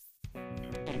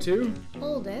to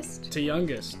Oldest. To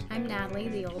Youngest. I'm Natalie,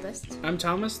 the oldest. I'm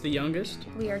Thomas, the youngest.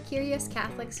 We are curious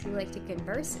Catholics who like to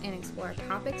converse and explore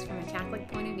topics from a Catholic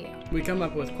point of view. We come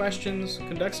up with questions,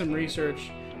 conduct some research,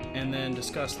 and then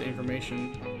discuss the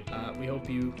information. We hope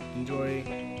you enjoy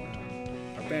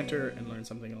our banter and learn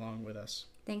something along with us.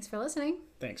 Thanks for listening.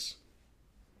 Thanks.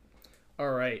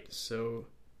 All right, so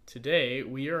today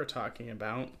we are talking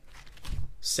about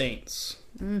saints.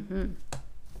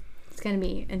 It's going to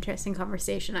be an interesting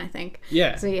conversation, I think.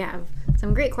 Yeah. So you have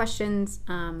some great questions,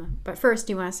 but first,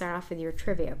 do you want to start off with your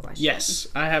trivia question? Yes,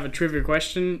 I have a trivia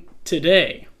question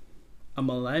today. A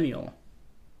millennial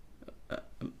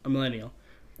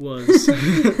was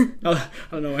I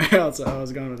don't know where else I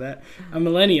was going with that. A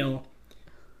millennial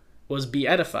was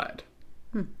beatified.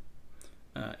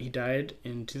 He died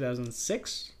in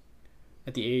 2006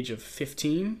 at the age of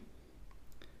 15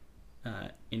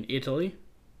 in Italy.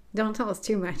 Don't tell us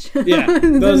too much. Yeah,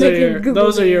 those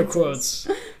are your quotes.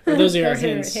 Or those are your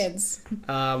hints. hints.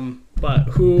 But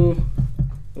who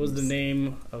was the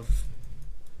name of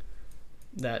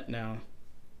that now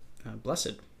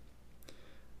blessed?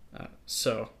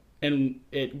 And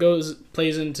it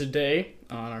plays in today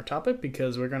on our topic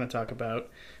because we're going to talk about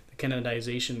the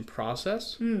canonization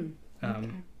process. Okay.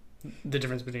 The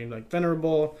difference between like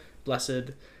venerable,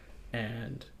 blessed,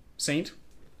 and saint,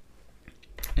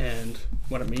 and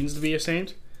what it means to be a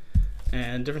saint,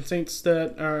 and different saints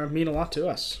that mean a lot to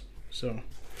us. So,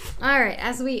 all right,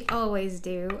 as we always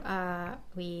do,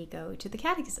 we go to the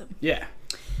catechism. Yeah.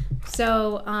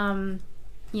 So,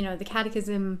 the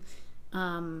catechism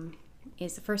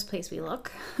is the first place we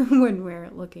look when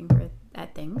we're looking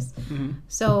at things. Mm-hmm.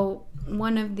 So,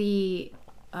 one of the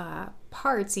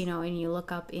parts, when you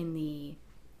look up in the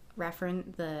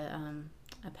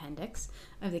appendix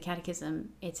of the catechism,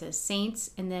 it says saints,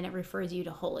 and then it refers you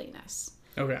to holiness.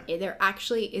 Okay. There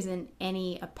actually isn't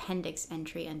any appendix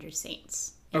entry under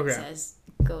saints. It says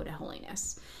go to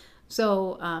holiness.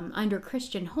 So under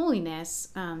Christian holiness,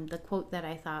 the quote that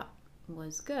I thought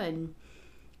was good,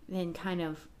 then kind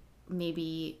of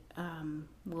maybe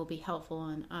will be helpful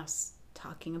in us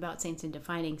talking about saints and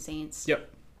defining saints. Yep.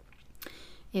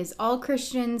 Is all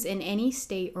Christians in any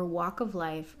state or walk of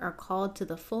life are called to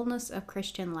the fullness of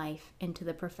Christian life and to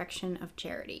the perfection of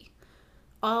charity.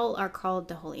 All are called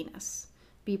to holiness.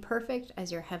 Be perfect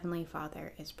as your heavenly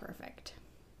Father is perfect.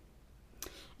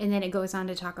 And then it goes on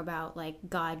to talk about like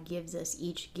God gives us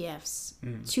each gifts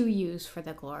to use for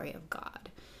the glory of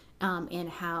God, and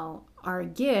how our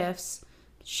gifts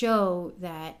show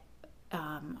that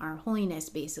our holiness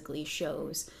basically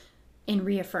shows and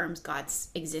reaffirms God's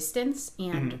existence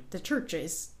and the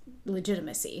church's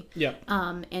legitimacy. Yeah.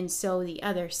 And so the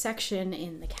other section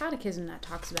in the catechism that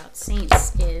talks about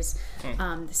saints is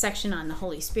the section on the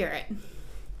Holy Spirit.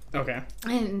 Okay.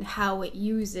 And how it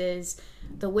uses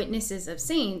the witnesses of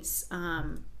saints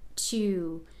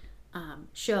to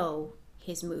show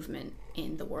his movement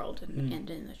in the world and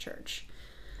in the church.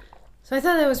 So I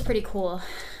thought that was pretty cool.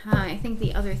 I think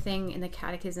the other thing in the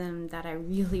catechism that I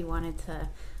really wanted to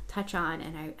touch on,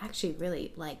 and I actually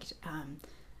really liked,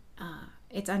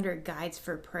 it's under Guides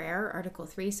for Prayer, Article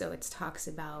 3, so it talks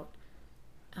about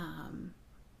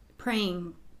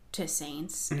praying to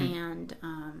saints and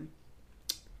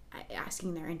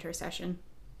asking their intercession.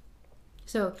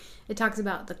 So it talks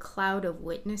about the cloud of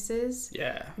witnesses,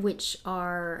 which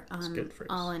are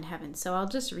all in heaven. So I'll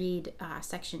just read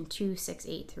section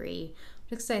 2683,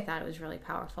 because I thought it was really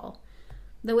powerful.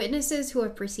 The witnesses who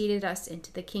have preceded us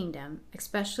into the kingdom,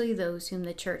 especially those whom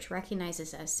the Church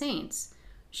recognizes as saints,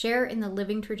 share in the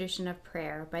living tradition of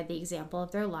prayer by the example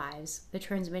of their lives, the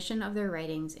transmission of their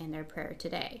writings, and their prayer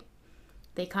today.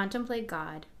 They contemplate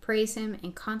God, praise Him,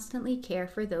 and constantly care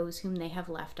for those whom they have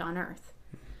left on earth.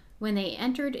 When they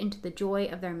entered into the joy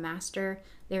of their Master,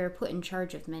 they were put in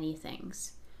charge of many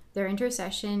things. Their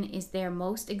intercession is their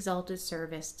most exalted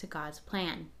service to God's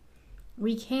plan.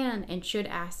 We can and should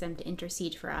ask them to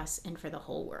intercede for us and for the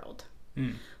whole world.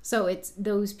 So it's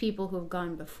those people who have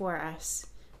gone before us,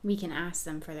 we can ask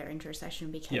them for their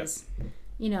intercession because,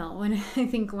 when I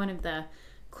think one of the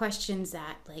questions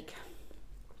that, like,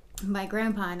 my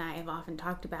grandpa and I have often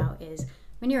talked about is,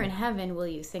 when you're in heaven, will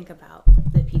you think about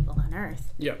the people on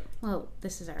earth? Yeah. Well,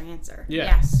 this is our answer. Yeah,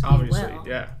 yes, obviously, we will.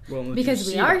 Yeah. Well, because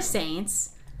we are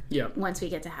saints. Yeah. Once we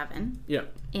get to heaven. Yeah.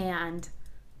 And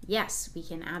yes, we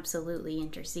can absolutely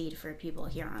intercede for people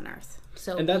here on earth.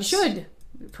 So we should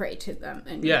pray to them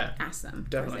and ask them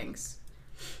for things.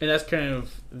 And that's kind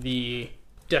of the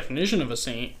definition of a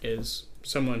saint, is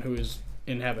someone who is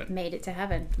in heaven. Made it to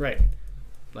heaven. Right.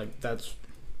 Like, that's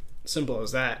simple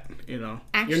as that,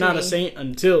 Actually, you're not a saint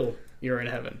until you're in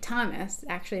heaven. Thomas,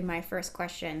 actually my first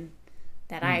question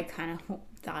that I kind of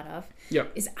thought of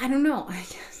is, I don't know, I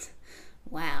guess,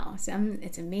 wow,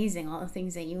 it's amazing all the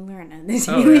things that you learn on this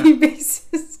daily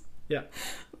basis. Yeah.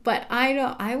 But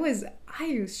I was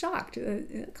shocked.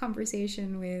 A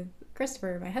conversation with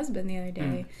Christopher, my husband, the other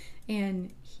day,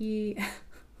 and he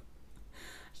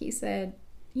said,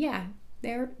 yeah,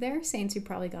 there are saints who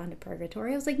probably gone to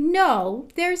purgatory. I was like, no,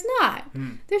 there's not.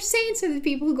 There's saints are the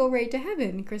people who go right to heaven.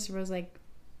 And Christopher was like,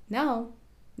 no.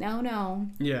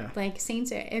 Yeah. Like,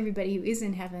 saints are everybody who is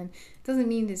in heaven. Doesn't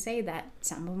mean to say that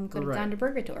some of them could have gone to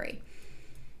purgatory.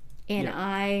 And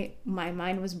my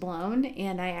mind was blown,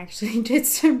 and I actually did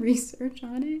some research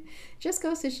on it. Just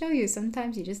goes to show you,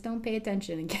 sometimes you just don't pay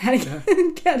attention and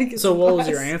gotta get So what was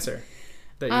your answer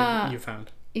that you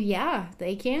found? Yeah,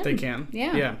 they can. They can?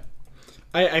 Yeah. Yeah.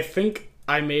 I think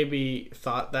I maybe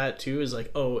thought that too, is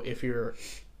like, oh, if you're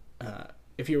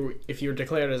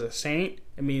declared as a saint,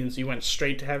 it means you went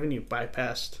straight to heaven, you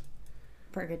bypassed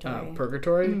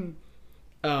purgatory.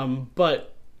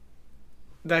 But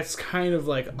that's kind of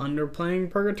like underplaying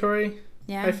purgatory,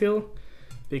 I feel,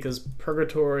 because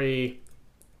purgatory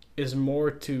is more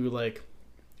to like,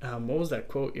 what was that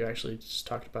quote you actually just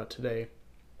talked about today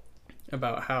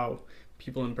about how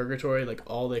people in purgatory, like,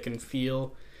 all they can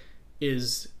feel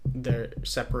is their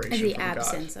separation from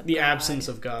God. The absence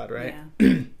of God, right?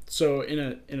 Yeah. So in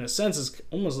a sense, it's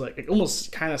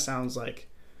almost kind of sounds like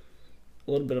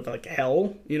a little bit of like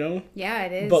hell, you know? Yeah,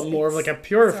 it is. But more of like a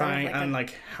purifying, sort of on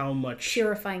like how much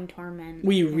purifying torment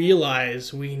we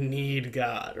realize we need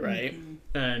God, right?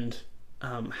 And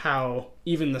how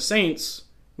even the saints,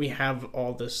 we have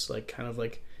all this like kind of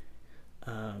like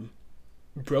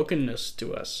brokenness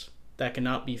to us that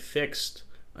cannot be fixed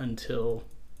until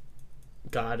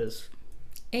God is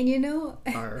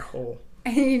our whole.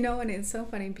 And and it's so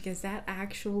funny because that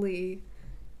actually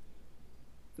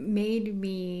made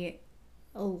me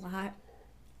a lot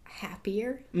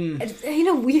happier in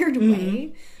a weird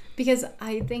way, because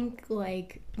I think,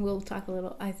 like,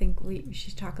 I think we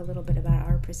should talk a little bit about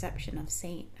our perception of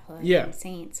sainthood and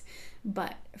saints.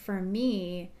 But for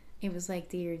me, it was like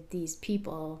these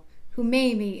people who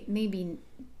maybe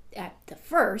at the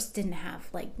first didn't have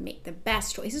make the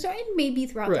best choices, or maybe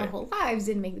throughout their whole lives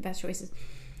didn't make the best choices,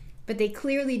 but they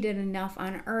clearly did enough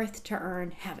on earth to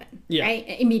earn heaven, right?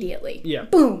 Immediately. Yeah.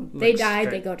 Boom. They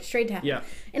died, they go straight to heaven. Yeah.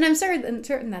 And I'm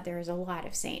certain that there is a lot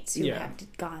of saints who have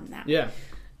gone that way. Yeah.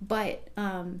 But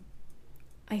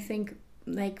I think,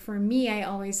 like, for me, I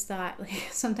always thought, like,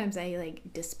 sometimes I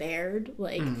despaired,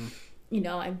 like,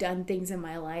 I've done things in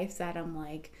my life that I'm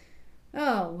like,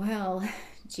 oh, well,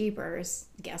 jeepers,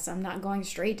 guess I'm not going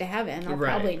straight to heaven. I'll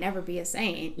probably never be a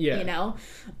saint,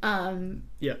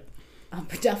 I'll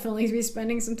definitely be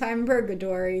spending some time in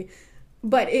purgatory.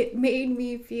 But it made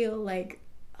me feel like,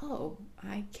 oh,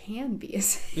 I can be a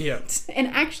saint. Yeah. And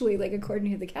actually, like,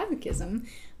 according to the Catechism,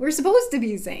 we're supposed to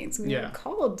be saints. We're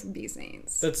called to be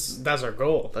saints. That's our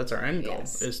goal. That's our end goal,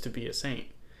 is to be a saint.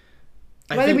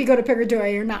 Whether we go to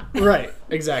purgatory or not. Right,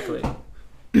 exactly.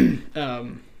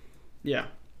 Yeah.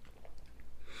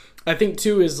 I think,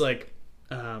 too, is, like,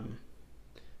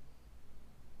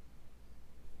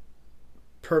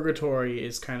 purgatory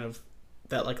is kind of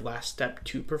that, like, last step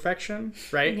to perfection,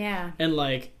 right? Yeah. And,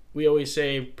 like, we always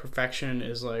say perfection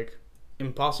is, like,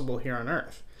 impossible here on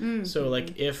earth. So,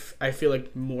 like, if I feel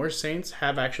like more saints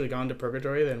have actually gone to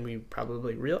purgatory than we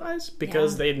probably realize,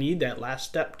 because they need that last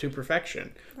step to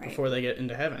perfection before they get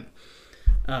into heaven.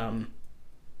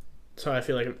 So I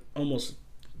feel like almost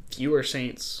fewer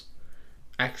saints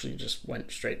actually just went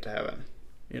straight to heaven,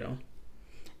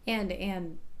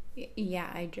 And yeah,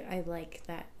 I like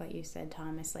that, what you said,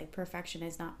 Thomas, like, perfection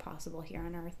is not possible here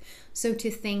on earth. So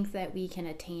to think that we can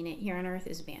attain it here on earth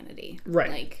is vanity. Right.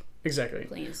 Like,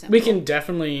 exactly. We can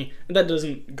definitely, that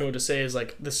doesn't go to say is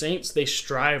like the saints, they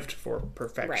strived for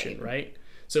perfection, right?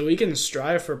 So we can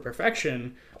strive for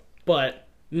perfection, but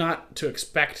not to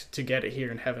expect to get it here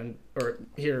in heaven, or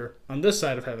here on this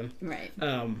side of heaven. Right.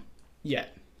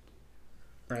 Yet.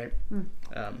 Right.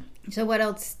 So what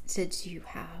else did you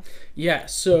have? Yeah.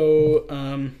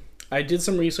 So I did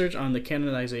some research on the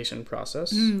canonization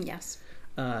process. Yes.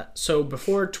 So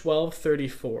before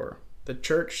 1234, the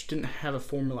church didn't have a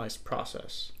formalized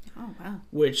process. Oh, wow.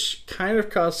 Which kind of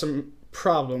caused some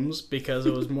problems because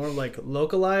it was more like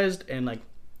localized, and like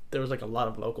there was like a lot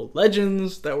of local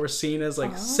legends that were seen as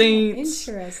like saints.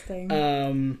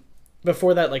 Interesting.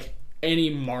 Before that, like, any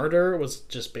martyr was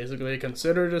just basically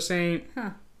considered a saint.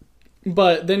 Huh.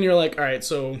 But then you're like, all right,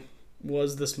 so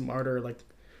was this martyr, like,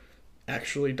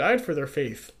 actually died for their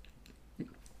faith?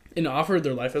 and offered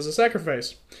their life as a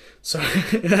sacrifice. So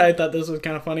I thought this was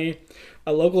kind of funny.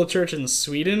 A local church in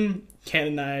Sweden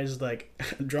canonized like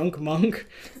a drunk monk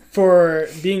for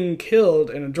being killed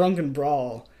in a drunken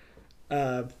brawl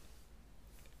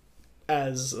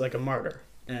as like a martyr,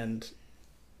 and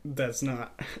that's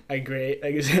not a great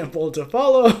example to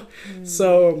follow.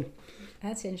 So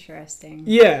that's interesting.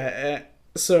 Yeah,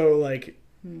 so like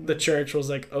the church was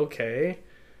like, okay,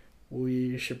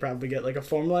 we should probably get like a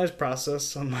formalized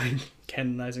process on like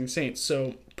canonizing saints.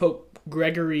 So Pope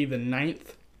Gregory the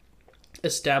Ninth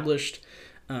established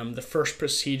the first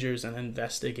procedures in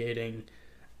investigating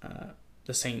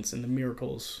the saints and the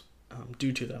miracles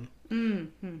due to them.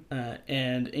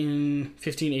 And in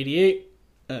 1588,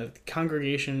 the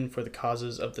Congregation for the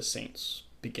Causes of the Saints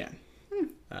began.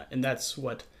 And that's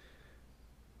what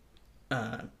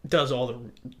does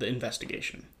all the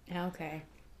investigation. Okay.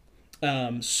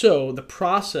 So the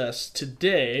process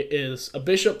today is a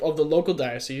bishop of the local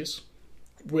diocese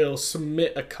will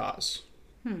submit a cause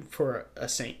for a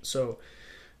saint. So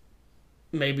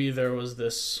maybe there was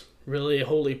this really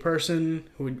holy person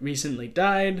who had recently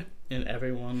died, and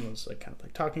everyone was like kind of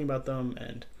like talking about them,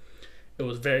 and it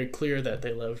was very clear that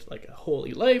they lived like a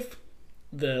holy life.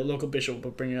 The local bishop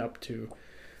will bring it up to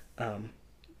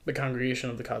the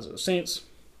Congregation of the Cause of the Saints.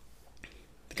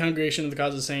 The Congregation of the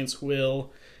Cause of the Saints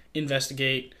will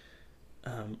investigate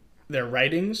their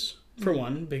writings, for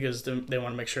one, because they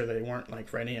want to make sure they weren't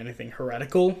like writing anything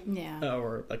heretical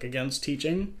or like against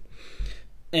teaching,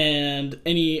 and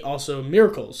any also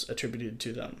miracles attributed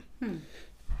to them.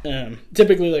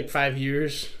 Typically like 5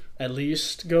 years at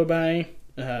least go by,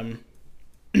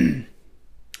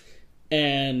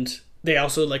 and they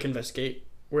also like investigate,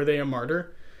 were they a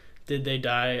martyr? Did they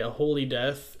die a holy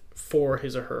death for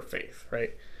his or her faith,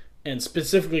 right? And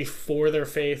specifically for their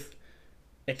faith.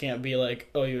 It can't be like,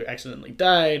 oh, you accidentally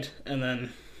died and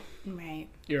then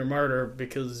you're a martyr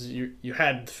because you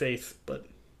had faith, but it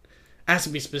has to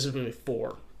be specifically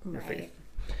for your faith.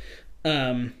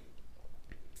 And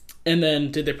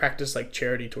then did they practice like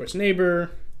charity towards neighbor,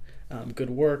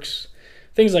 good works,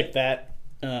 things like that.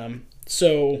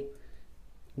 So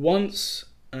once,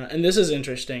 and this is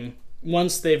interesting,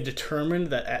 once they've determined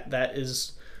that that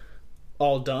is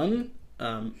all done,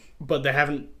 but they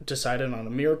haven't decided on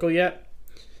a miracle yet,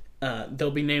 they'll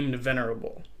be named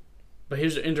venerable. But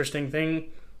here's the interesting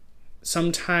thing.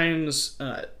 Sometimes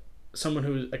a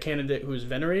candidate who is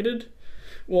venerated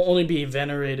will only be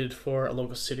venerated for a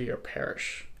local city or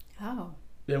parish. Oh.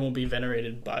 They won't be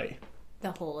venerated by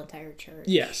the whole entire church.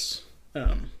 Yes.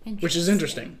 Which is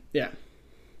interesting. Yeah.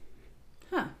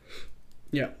 Huh.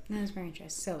 Yeah. That's very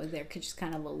interesting. So there could just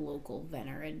kind of a local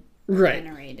venerated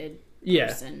person.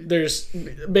 Yeah. There's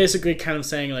basically kind of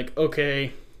saying like,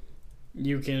 okay,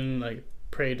 you can like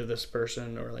pray to this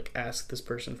person or like ask this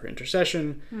person for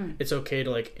intercession. It's okay to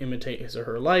like imitate his or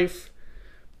her life,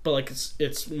 but like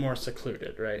it's more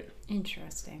secluded, right?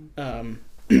 Interesting.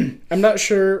 I'm not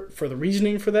sure for the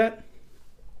reasoning for that,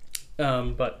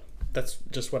 but that's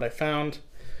just what I found.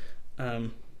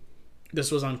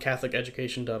 This was on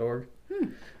catholiceducation.org.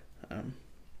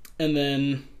 And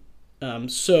then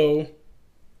so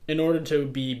in order to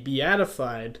be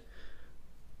beatified,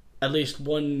 at least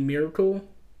one miracle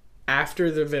after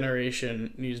the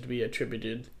veneration needs to be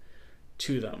attributed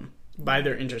to them by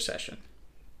their intercession.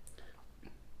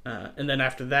 And then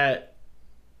after that,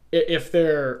 if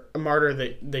they're a martyr,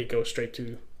 they go straight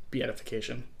to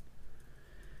beatification.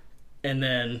 And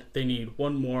then they need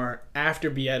one more after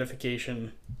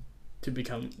beatification to be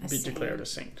declared a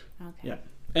saint. Okay. Yeah.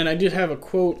 And I did have a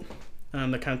quote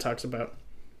that kind of talks about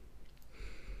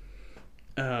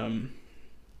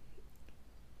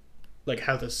like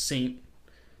how the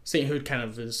sainthood kind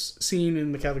of is seen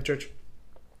in the Catholic Church.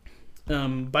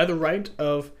 By the right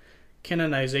of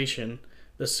canonization,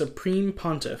 the Supreme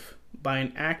Pontiff, by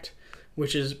an act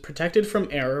which is protected from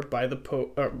error by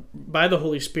the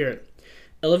Holy Spirit,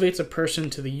 elevates a person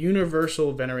to the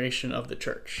universal veneration of the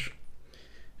Church.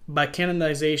 By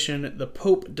canonization, the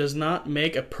Pope does not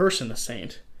make a person a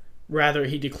saint. Rather,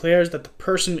 he declares that the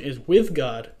person is with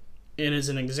God and is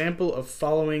an example of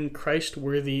following Christ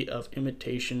worthy of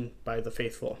imitation by the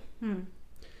faithful. And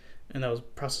that was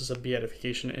Process of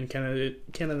Beatification and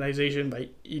Canonization by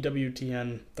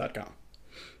EWTN.com.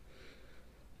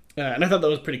 And I thought that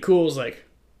was pretty cool. It's like,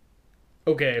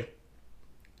 okay,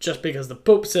 just because the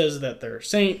Pope says that they're a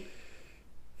saint,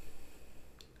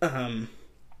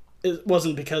 it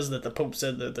wasn't because that the Pope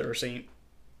said that they're a saint,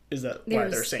 is that why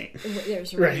they're a saint.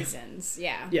 There's reasons,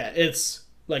 yeah. Yeah, it's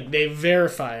like they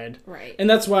verified. Right. And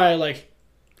that's why, like,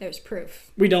 there's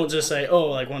proof. We don't just say, oh,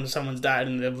 like when someone's died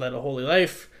and they've led a holy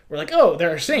life, we're like, oh,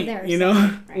 they're a saint,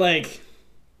 right. Like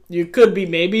you could be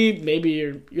maybe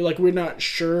you're like, we're not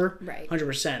sure, right,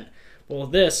 100%. Well,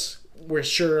 this we're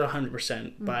sure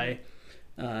 100% by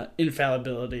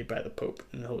infallibility by the Pope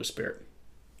and the Holy Spirit.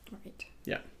 Right.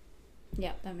 Yeah.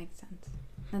 Yeah, that makes sense.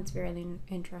 That's very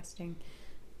interesting.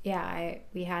 Yeah,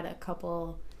 we had a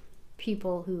couple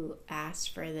people who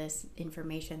asked for this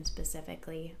information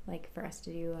specifically, like for us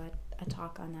to do a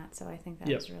talk on that. So I think that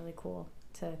was really cool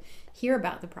to hear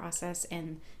about the process.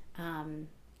 And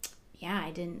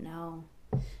I didn't know.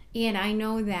 And I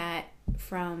know that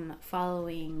from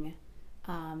following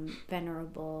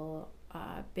Venerable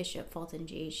Bishop Fulton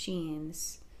J.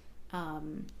 Sheen's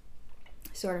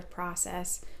sort of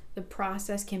process, the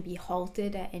process can be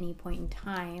halted at any point in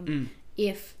time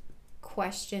if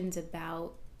questions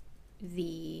about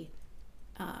the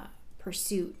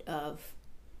pursuit of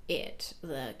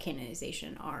the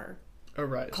canonization are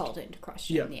called into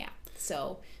question. Yeah.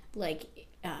 So, like,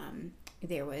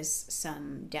 there was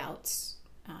some doubts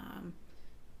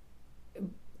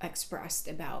expressed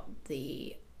about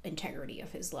the integrity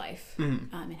of his life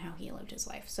and how he lived his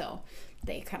life. So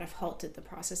they kind of halted the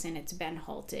process, and it's been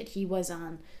halted. He was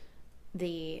on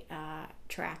the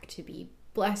track to be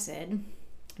blessed,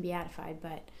 beatified,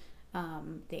 but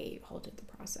they halted the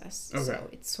process. Okay. So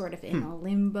it's sort of in a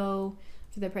limbo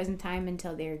for the present time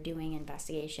until they're doing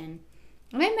investigation.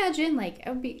 And I imagine, like,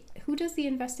 who does the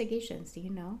investigations? Do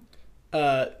you know?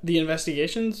 The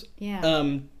investigations? Yeah.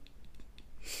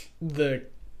 The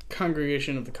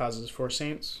Congregation of the Causes for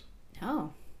Saints.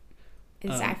 Oh.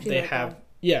 It's actually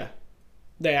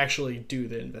they actually do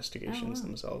the investigations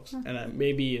themselves. Huh. And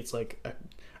maybe it's like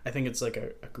I think it's like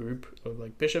a group of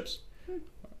like bishops.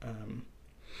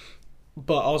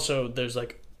 But also there's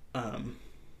like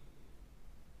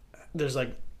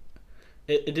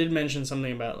it did mention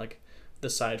something about like the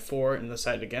side for and the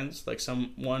side against. Like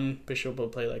one bishop will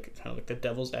play like kind of like the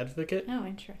devil's advocate. Oh,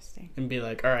 interesting. And be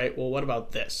like, all right, well, what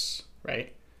about this,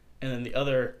 right? And then the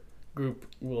other group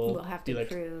will have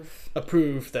to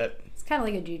approve that. It's kind of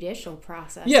like a judicial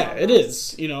process. Yeah, almost. It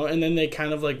is. And then they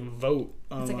kind of like vote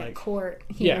on it's like a court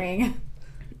hearing.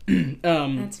 Yeah.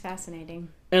 That's fascinating.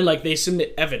 And like they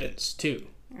submit evidence too.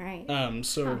 Right.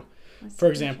 For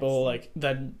example, like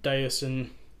that diocesan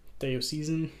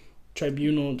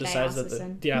tribunal decides that the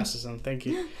diocesan. Thank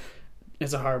you.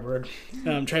 It's a hard word.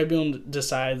 Tribunal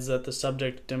decides that the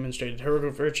subject demonstrated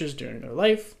heroic virtues during their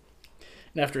life.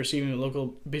 And after receiving the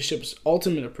local bishop's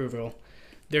ultimate approval,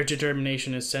 their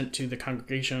determination is sent to the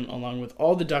congregation along with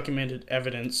all the documented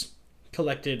evidence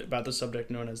collected about the subject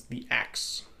known as the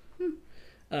Acts.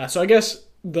 So I guess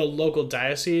the local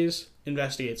diocese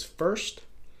investigates first,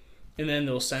 and then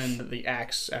they'll send the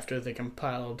Acts after they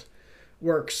compiled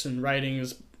works and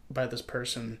writings by this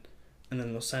person, and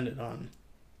then they'll send it on,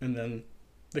 and then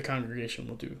the congregation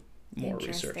will do more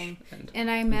research. And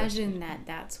I imagine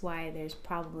that's why there's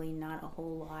probably not a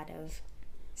whole lot of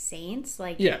saints,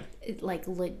 like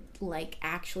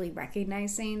actually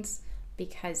recognized saints,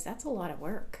 because that's a lot of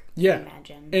work. Yeah, I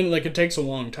imagine. And like it takes a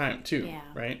long time too. Yeah.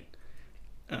 Right.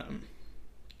 And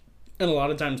a lot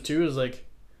of times too is like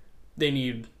they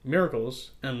need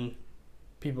miracles, and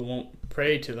people won't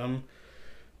pray to them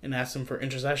and ask them for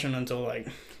intercession until like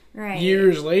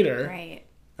years later. Right.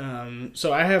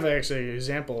 So I have actually an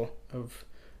example of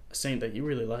a saint that you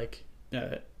really like,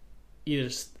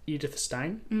 Edith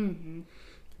Stein,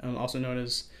 also known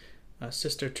as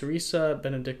Sister Teresa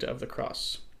Benedicta of the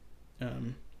Cross.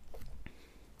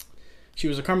 She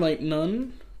was a Carmelite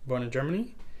nun born in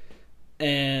Germany,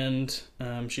 and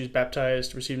she was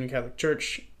baptized, received in the Catholic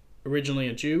Church, originally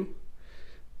a Jew,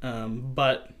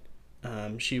 but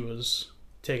she was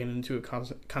taken into a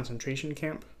concentration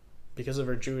camp because of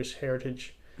her Jewish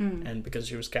heritage. And because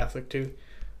she was Catholic too.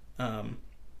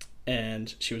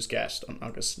 And she was gassed on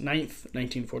August 9th,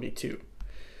 1942.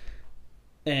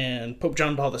 And Pope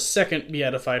John Paul II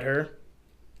beatified her,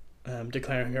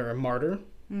 declaring her a martyr.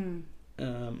 And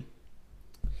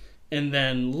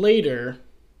then later,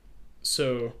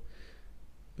 so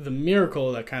the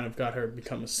miracle that kind of got her to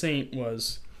become a saint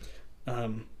was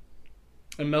a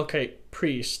Melkite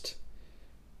priest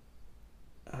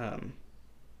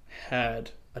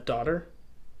had a daughter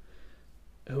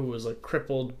who was like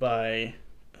crippled by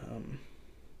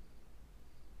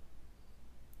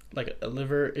like a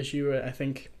liver issue, I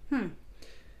think.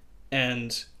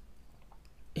 And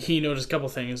he noticed a couple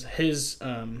things. His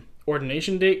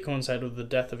ordination date coincided with the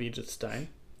death of Edith Stein.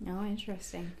 Oh,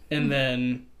 interesting. And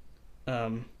then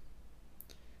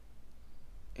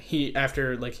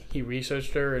after he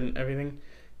researched her and everything,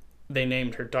 they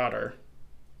named her daughter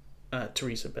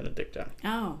Teresa Benedicta.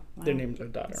 Oh, wow. They named her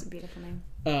daughter. That's a beautiful name.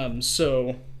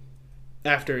 So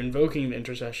after invoking the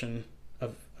intercession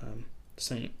of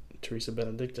Saint Teresa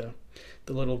Benedicta,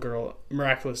 the little girl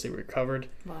miraculously recovered.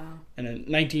 Wow. And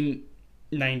in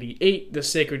 1998, the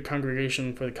Sacred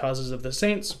Congregation for the Causes of the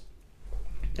Saints,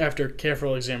 after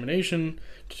careful examination,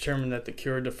 determined that the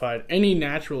cure defied any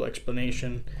natural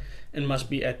explanation and must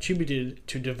be attributed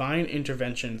to divine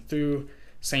intervention through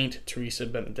Saint Teresa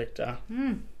Benedicta.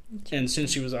 And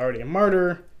since she was already a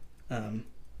martyr,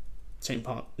 Saint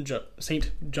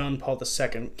John Paul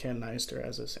II canonized her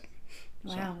as a saint.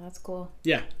 Wow, that's cool.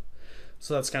 Yeah.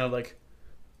 So that's kind of like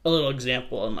a little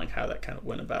example on like how that kind of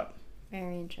went about.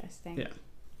 Very interesting.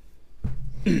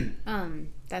 Yeah.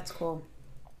 That's cool.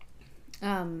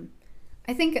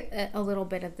 I think a little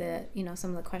bit of the,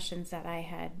 some of the questions that I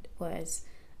had was,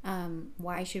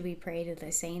 why should we pray to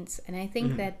the saints? And I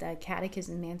think that the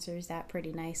Catechism answers that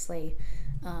pretty nicely,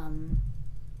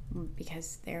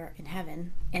 because they're in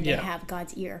heaven and they have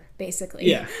God's ear, basically.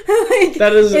 Yeah.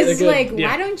 That is it's like,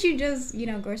 why don't you just,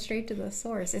 go straight to the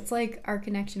source? It's like our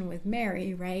connection with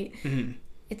Mary, right?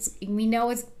 Mm-hmm. We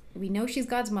know she's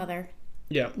God's mother.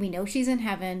 Yeah. We know she's in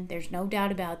heaven. There's no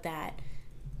doubt about that.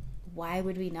 Why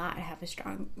would we not have a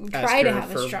strong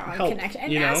connection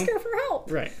and ask her for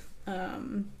help? Right.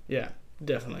 Yeah,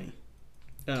 definitely.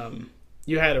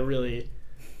 You had a really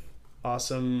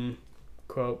awesome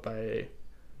quote by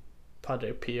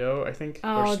Padre Pio, I think.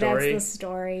 Oh, that's the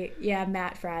story. Yeah,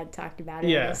 Matt Fradd talked about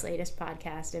it in his latest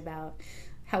podcast about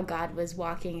how God was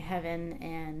walking heaven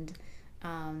and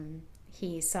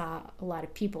he saw a lot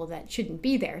of people that shouldn't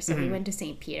be there. So he went to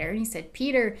St. Peter and he said,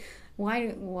 Peter,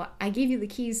 why I gave you the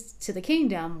keys to the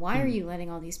kingdom. Why are you letting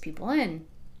all these people in?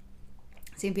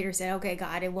 St. Peter said, okay,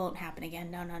 God, it won't happen again.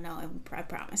 No, I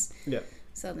promise. Yeah.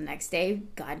 So the next day,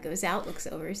 God goes out, looks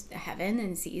over heaven,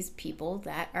 and sees people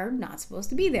that are not supposed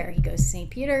to be there. He goes to St.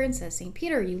 Peter and says, St.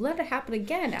 Peter, you let it happen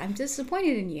again. I'm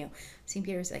disappointed in you. St.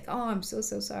 Peter's like, oh, I'm so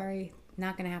sorry.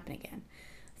 Not going to happen again.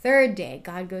 Third day,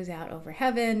 God goes out over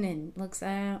heaven and looks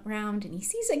around, and he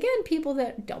sees again people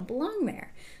that don't belong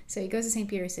there. So he goes to St.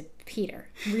 Peter and said, Peter,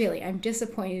 really, I'm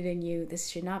disappointed in you. This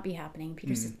should not be happening.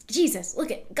 Peter says, Jesus, look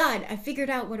at God. I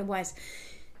figured out what it was.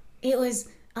 It was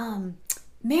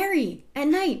Mary at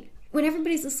night. When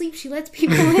everybody's asleep, she lets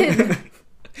people in.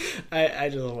 I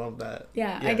just love that.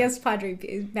 Yeah, I guess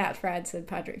Matt Fradd said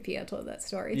Padre Pio told that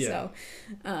story. Yeah.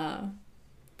 So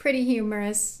pretty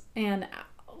humorous and...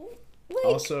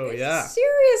 also,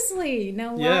 seriously,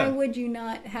 now why would you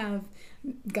not have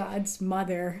God's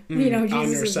mother,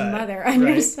 Jesus' mother on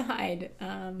your side?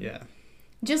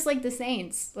 Just like the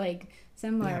saints,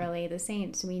 similarly, the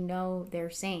saints, we know they're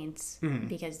saints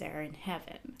because they're in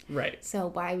heaven. Right. So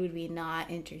why would we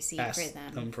not intercede for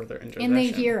them? For their intercession. And they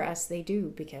hear us, they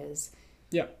do, because...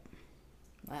 Yeah.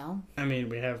 Well... I mean,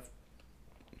 we have...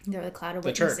 They're the cloud of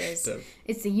witnesses.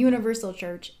 It's the universal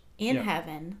church in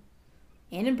heaven...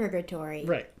 and in purgatory,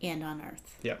 and on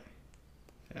earth. Yeah.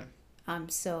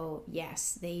 So,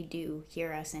 yes, they do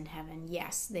hear us in heaven.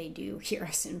 Yes, they do hear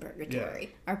us in purgatory. Yeah.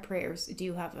 Our prayers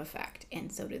do have effect,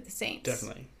 and so do the saints.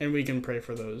 Definitely. And we can pray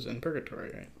for those in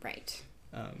purgatory, right? Right.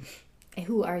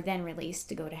 Who are then released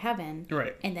to go to heaven.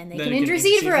 Right. And then they can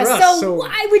intercede for us. So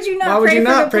why would you not pray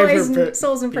for the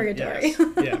souls in purgatory?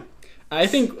 Yes. Yeah. I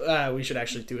think we should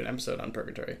actually do an episode on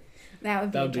purgatory. That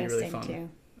would be really fun. Too.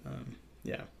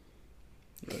 Yeah.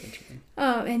 Really interesting.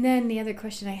 And then the other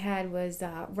question I had was,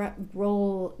 what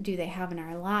role do they have in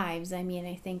our lives? I mean,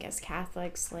 I think as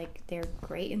Catholics, they're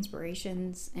great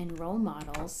inspirations and role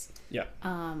models. Yeah.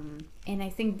 And I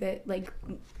think that,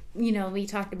 we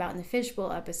talked about in the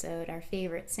Fishbowl episode, our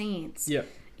favorite saints. Yeah.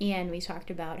 And we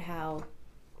talked about how,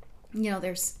 I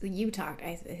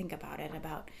think about it,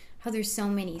 about how there's so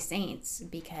many saints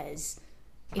because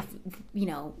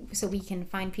so we can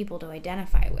find people to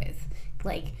identify with.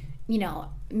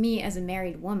 Me as a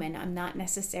married woman, I'm not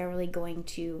necessarily going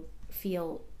to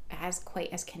feel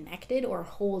quite as connected or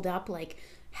hold up,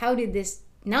 how did this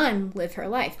nun live her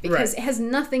life? Because it has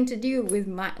nothing to do with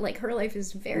her life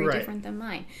is very different than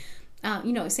mine.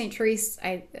 St. Therese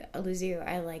Lisieux,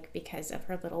 I like because of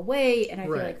her little way, and I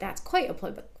feel like that's quite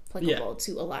applicable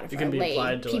to a lot of our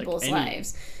lay people's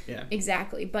lives. Yeah.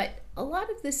 Exactly. But a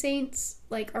lot of the saints,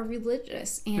 are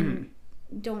religious and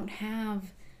don't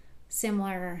have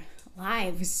similar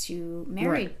lives to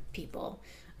married people,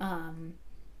 and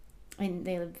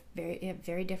they live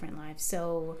very different lives.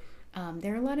 So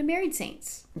there are a lot of married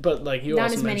saints, but you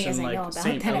not also mentioned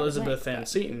Saint Elizabeth Ann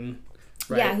Seton,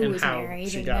 right? Yeah, who and was how married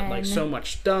she got so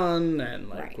much done and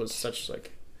was such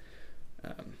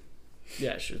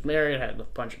she was married, had a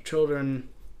bunch of children.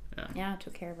 Yeah,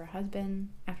 took care of her husband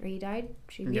after he died.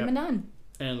 She became a nun.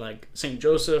 And Saint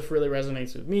Joseph really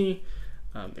resonates with me.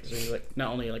 because he's like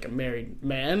not only like a married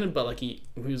man, but like he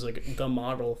was like the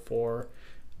model for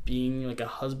being like a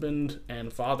husband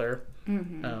and father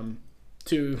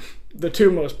to the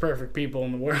two most perfect people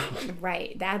in the world.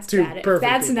 Right. That's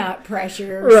that's not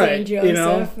pressure, right? Saint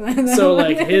Joseph. You know, so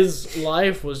like his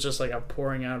life was just like a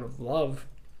pouring out of love.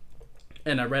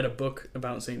 And I read a book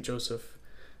about Saint Joseph,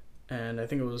 and I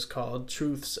think it was called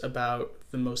Truths About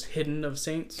the Most Hidden of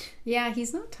Saints. Yeah,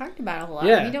 he's not talked about a lot.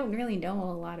 Yeah. We don't really know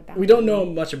a lot about him. We don't know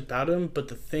much about him, but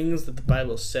the things that the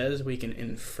Bible says, we can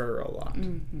infer a lot,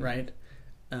 right?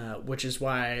 Which is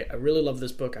why I really love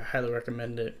this book. I highly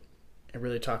recommend it. It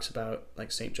really talks about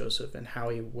like Saint Joseph and how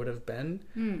he would have been,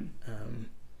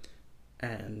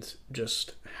 and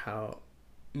just how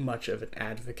much of an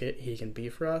advocate he can be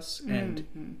for us.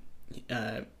 And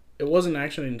it wasn't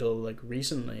actually until like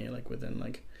recently, like within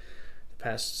like the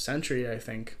past century, I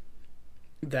think,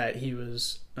 that he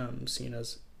was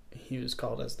he was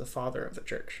called as the father of the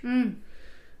church,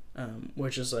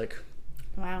 which is like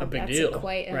a big deal,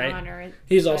 quite an right? honor.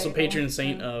 He's also patron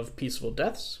saint of peaceful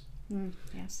deaths.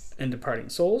 Yes. And departing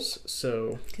souls.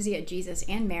 So because he had Jesus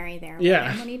and Mary there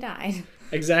when he died.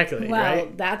 Exactly. Well,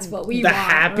 right? That's what we want. The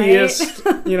happiest,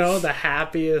 right? the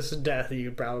happiest death you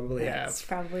could probably have. That's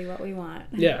probably what we want.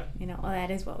 Yeah.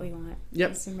 That is what we want.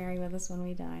 Yep. Is to marry with us when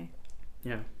we die.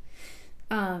 Yeah.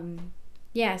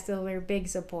 Yeah, so we're big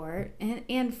support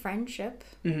and friendship.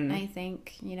 Mm-hmm. I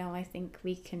think, I think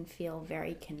we can feel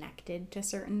very connected to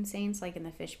certain saints. Like in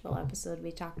the Fishbowl episode,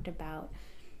 we talked about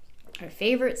our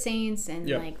favorite saints and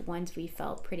like ones we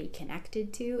felt pretty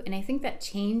connected to. And I think that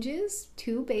changes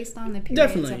too based on the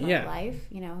periods of our life,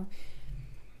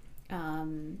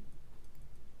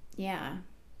 yeah.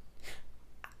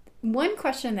 One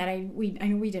question that I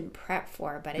know we didn't prep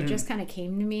for, but it just kind of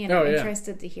came to me, and I'm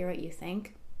interested to hear what you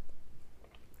think.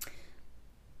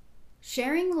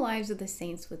 Sharing the lives of the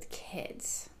saints with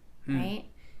kids, right?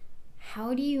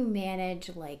 How do you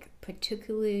manage like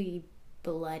particularly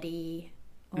bloody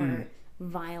or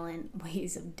violent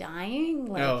ways of dying?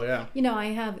 Like,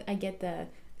 I get the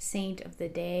saint of the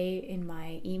day in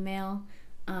my email,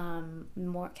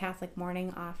 Catholic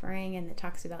morning offering, and it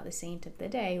talks about the saint of the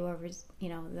day, whoever's,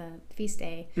 the feast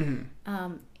day.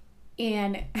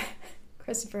 And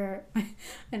Christopher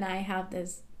and I have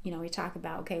this, we talk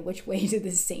about, okay, which way did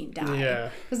this saint die? Yeah.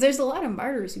 Because there's a lot of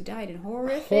martyrs who died in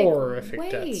horrific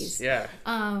ways. Deaths. Yeah.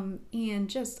 And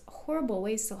just horrible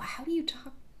ways. So how do you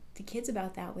talk to kids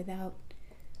about that without,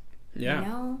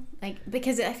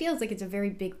 because I feel like it's a very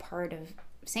big part of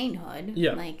sainthood.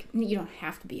 Yeah. Like, you don't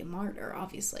have to be a martyr,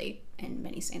 obviously, and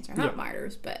many saints are not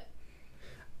martyrs, but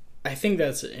I think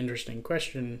that's an interesting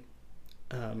question.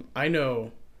 I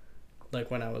know,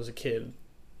 like, when I was a kid,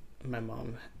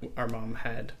 our mom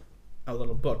had a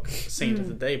little book, Saint of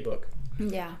the Day book.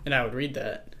 Yeah. And I would read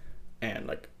that, and,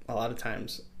 like, a lot of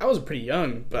times, I was pretty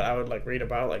young, but I would, like, read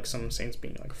about, like, some saints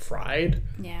being, like, fried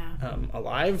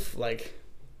alive. Like,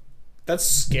 that's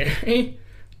scary.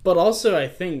 But also, I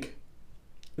think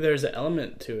there's an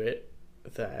element to it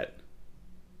that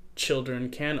children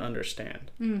can understand,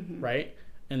 right?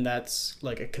 And that's,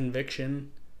 like, a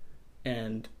conviction,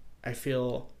 and I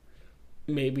feel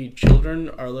maybe children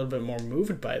are a little bit more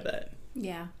moved by that.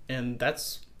 Yeah. And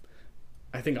that's,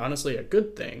 I think, honestly, a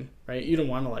good thing, right? You don't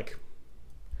want to, like,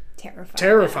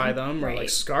 terrify them or, like,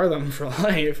 scar them for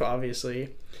life, obviously.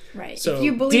 Right. So if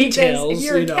you believe details, this, if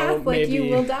you're a Catholic, maybe, you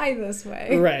will die this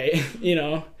way. Right.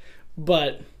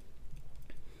 But,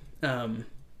 and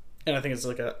I think it's,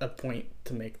 like, a point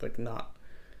to make, like, not,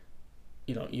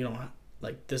 you don't,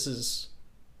 like, this is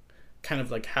kind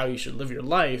of like how you should live your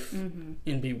life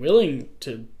and be willing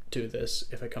to do this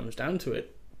if it comes down to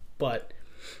it. But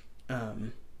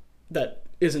that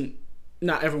isn't,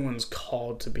 not everyone's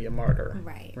called to be a martyr.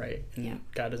 Right. And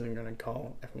God isn't going to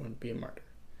call everyone to be a martyr.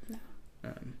 No.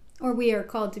 Or we are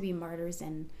called to be martyrs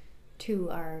and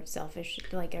to our selfish,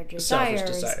 like our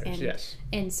desires. Yes.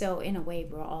 And so in a way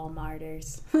we're all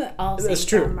martyrs. All That's saints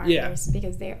true. are martyrs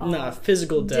because they're all not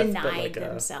physical death, denied but like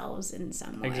themselves in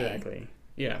some way. Exactly.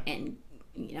 Yeah. And,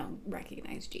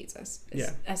 recognize Jesus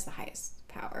as the highest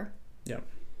power. Yeah.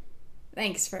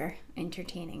 Thanks for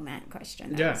entertaining that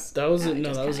question. That was an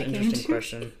interesting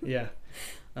question. Yeah.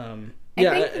 I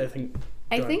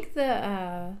think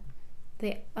the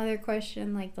other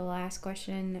question, like the last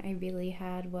question I really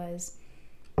had was,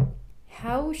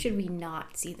 how should we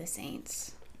not see the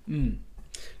saints?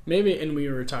 Maybe, and we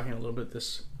were talking a little bit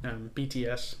this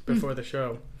BTS before the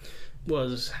show,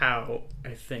 was how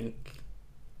I think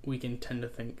we can tend to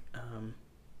think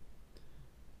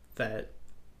that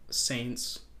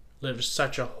saints live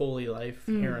such a holy life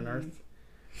here on earth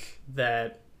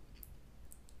that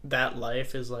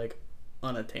life is like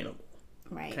unattainable.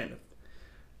 Right. Kind of.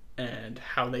 And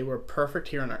how they were perfect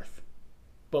here on earth.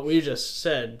 But we just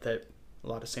said that a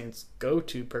lot of saints go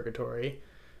to purgatory,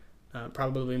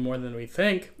 probably more than we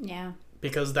think. Yeah.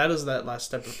 Because that is that last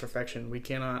step of perfection. We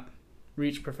cannot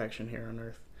reach perfection here on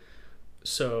earth.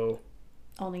 So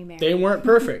only Mary. They weren't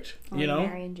perfect, only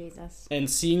Mary and Jesus. And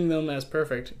seeing them as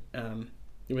perfect,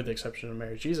 with the exception of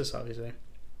Mary and Jesus, obviously,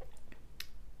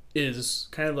 is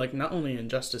kind of like not only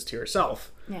injustice to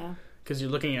yourself. Yeah. Because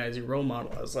you're looking at it as your role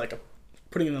model, as like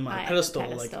putting them on a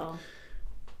pedestal. Like,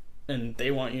 and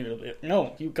they want you to,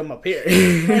 no, you come up here.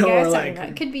 Or like,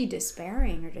 it could be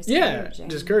despairing or discouraging. Yeah,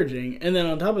 discouraging. And then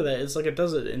on top of that, it's like it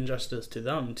does an injustice to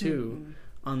them too.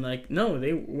 Mm-hmm. On like, no,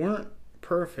 they weren't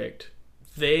perfect.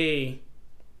 They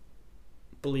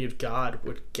believed God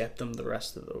would get them the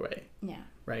rest of the way. Yeah.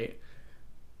 Right?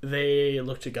 They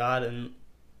looked to God and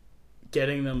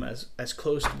getting them as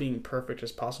close to being perfect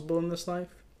as possible in this life.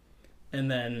 And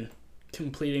then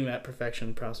completing that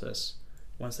perfection process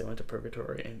once they went to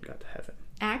purgatory and got to heaven.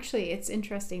 Actually, it's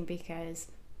interesting because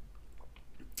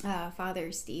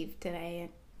Father Steve today,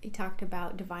 he talked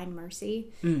about divine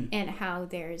mercy and how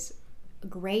there's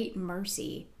great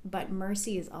mercy, but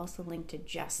mercy is also linked to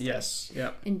justice. Yes,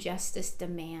 yeah. And justice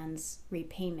demands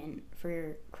repayment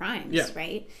for crimes,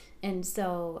 right? And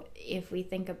so if we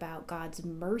think about God's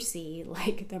mercy,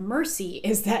 like the mercy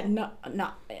is that not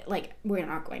like we're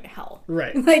not going to hell.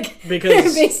 Right. Like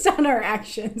because based on our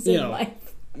actions in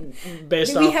life.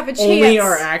 Based on only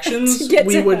our actions,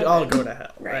 we would all go to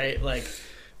hell, right? Like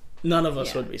none of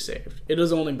us would be saved. It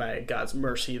is only by God's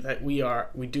mercy that we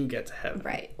do get to heaven.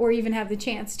 Right. Or even have the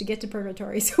chance to get to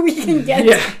purgatory so we can get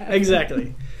to heaven. Yeah,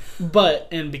 exactly.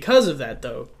 And because of that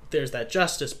though, there's that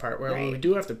justice part where we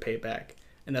do have to pay back.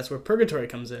 And that's where purgatory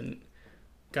comes in.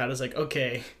 God is like,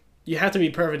 okay, you have to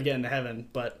be perfect to get into heaven,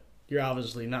 but you're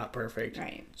obviously not perfect.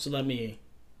 Right. So let me,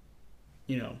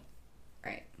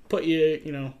 right, put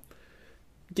you,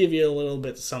 give you a little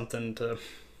bit something to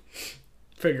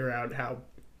figure out how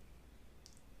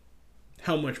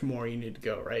much more you need to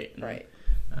go, right? And, right.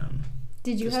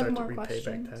 Did you have more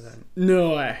questions?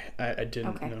 No, I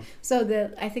didn't. Okay. No.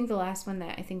 So I think the last one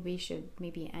that I think we should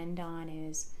maybe end on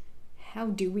is, how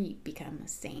do we become a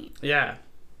saint? Yeah.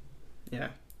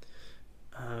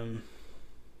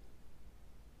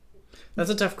 That's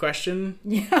a tough question.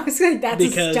 Yeah, I was like, that's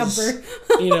because, a stumper.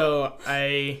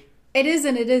 It is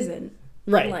and it isn't.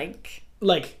 Right.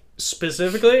 Like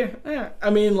specifically, I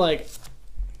mean, like,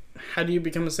 how do you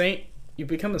become a saint? You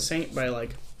become a saint by,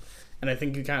 like, and I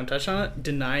think you kind of touched on it,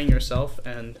 denying yourself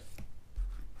and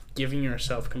giving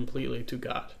yourself completely to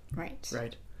God. Right.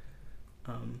 Right.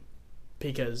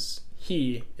 Because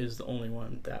He is the only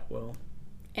one that will.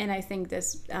 And I think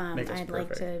this, I'd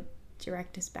like to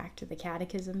direct us back to the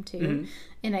Catechism too. Mm-hmm.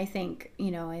 And I think,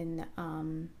 in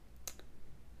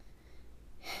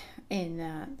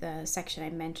the section I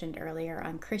mentioned earlier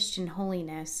on Christian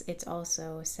holiness, it's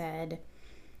also said,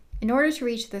 in order to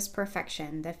reach this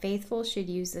perfection, the faithful should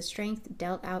use the strength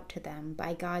dealt out to them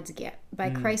by God's gift, by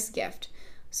Christ's gift,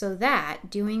 so that,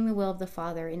 doing the will of the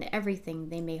Father in everything,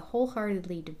 they may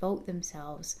wholeheartedly devote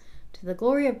themselves to the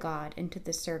glory of God and to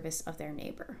the service of their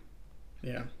neighbor.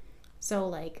 Yeah. So,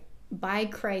 like, by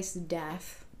Christ's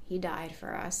death, He died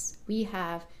for us. We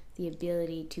have the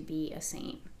ability to be a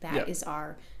saint. That is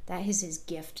His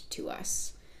gift to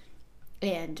us.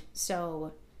 And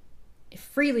so,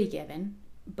 freely given,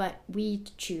 but we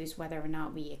choose whether or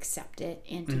not we accept it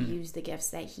and to use the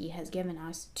gifts that He has given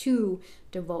us to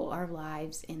devote our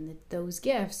lives in those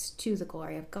gifts to the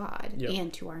glory of God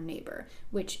and to our neighbor,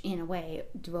 which in a way,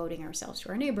 devoting ourselves to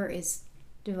our neighbor is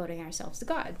devoting ourselves to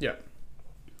God. Yeah.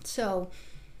 So,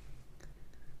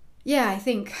 yeah, I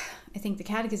think the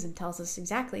Catechism tells us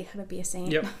exactly how to be a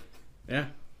saint. Yep. Yeah.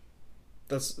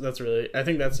 That's really, I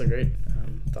think that's a great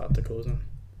thought to close on.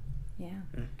 Yeah.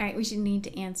 All right, we should need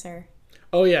to answer.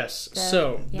 Oh, yes.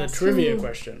 The trivia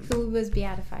question. Who was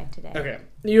beatified today? Okay.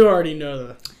 You already know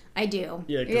the... I do.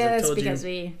 Yeah, that's because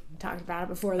we talked about it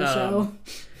before the show.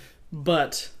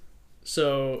 But,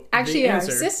 so... Actually, our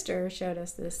sister showed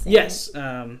us this. Yes.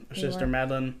 Our sister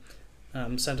Madeline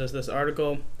sent us this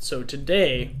article. So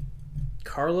today,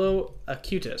 Carlo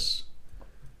Acutis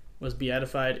was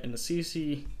beatified in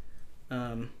Assisi.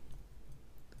 So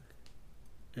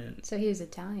he was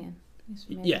Italian. He was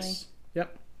from Italy. Yes.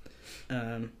 Yep.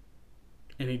 And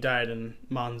he died in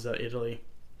Monza, Italy.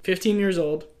 15 years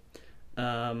old.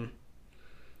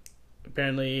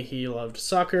 Apparently he loved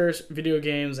soccer, video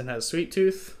games, and had a sweet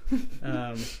tooth.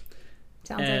 Sounds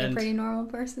like a pretty normal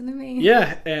person to me.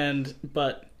 Yeah,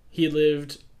 but he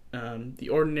lived the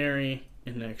ordinary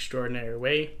in an extraordinary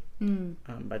way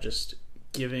by just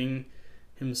giving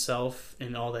himself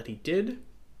in all that he did,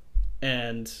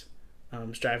 and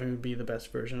striving to be the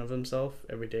best version of himself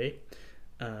every day.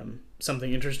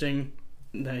 Something interesting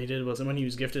that he did was when he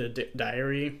was gifted a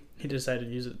diary, he decided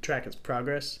to use it to track his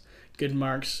progress. Good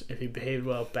marks if he behaved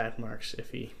well, bad marks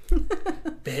if he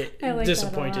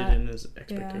disappointed in his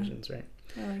expectations, right?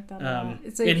 I like that a lot.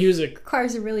 It's like, and he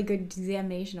requires a really good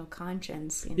examination of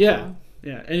conscience. Yeah,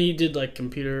 and he did like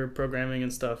computer programming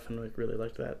and stuff, and like really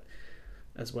liked that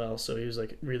as well. So he was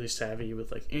like really savvy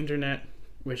with like internet,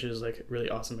 which is like a really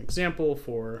awesome example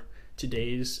for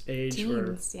today's age.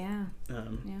 Teens,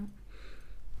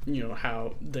 you know,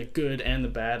 how the good and the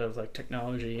bad of like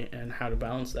technology and how to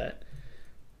balance that.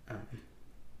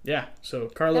 So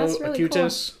Carlo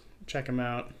Acutis, cool. Check him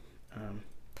out.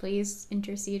 Please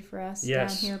intercede for us down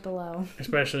here below.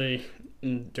 Especially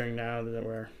during now that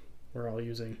we're all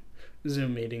using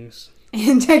Zoom meetings.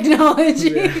 And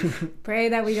technology. Pray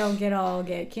that we don't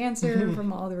get cancer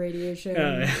from all the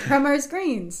radiation from our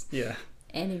screens. Yeah.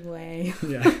 Anyway.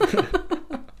 Yeah.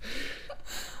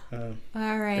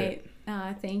 All right.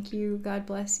 Thank you. God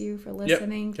bless you for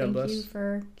listening. Thank you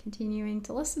for continuing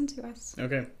to listen to us.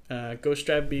 Okay. Go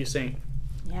strive, be a saint.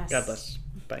 Yes. God bless.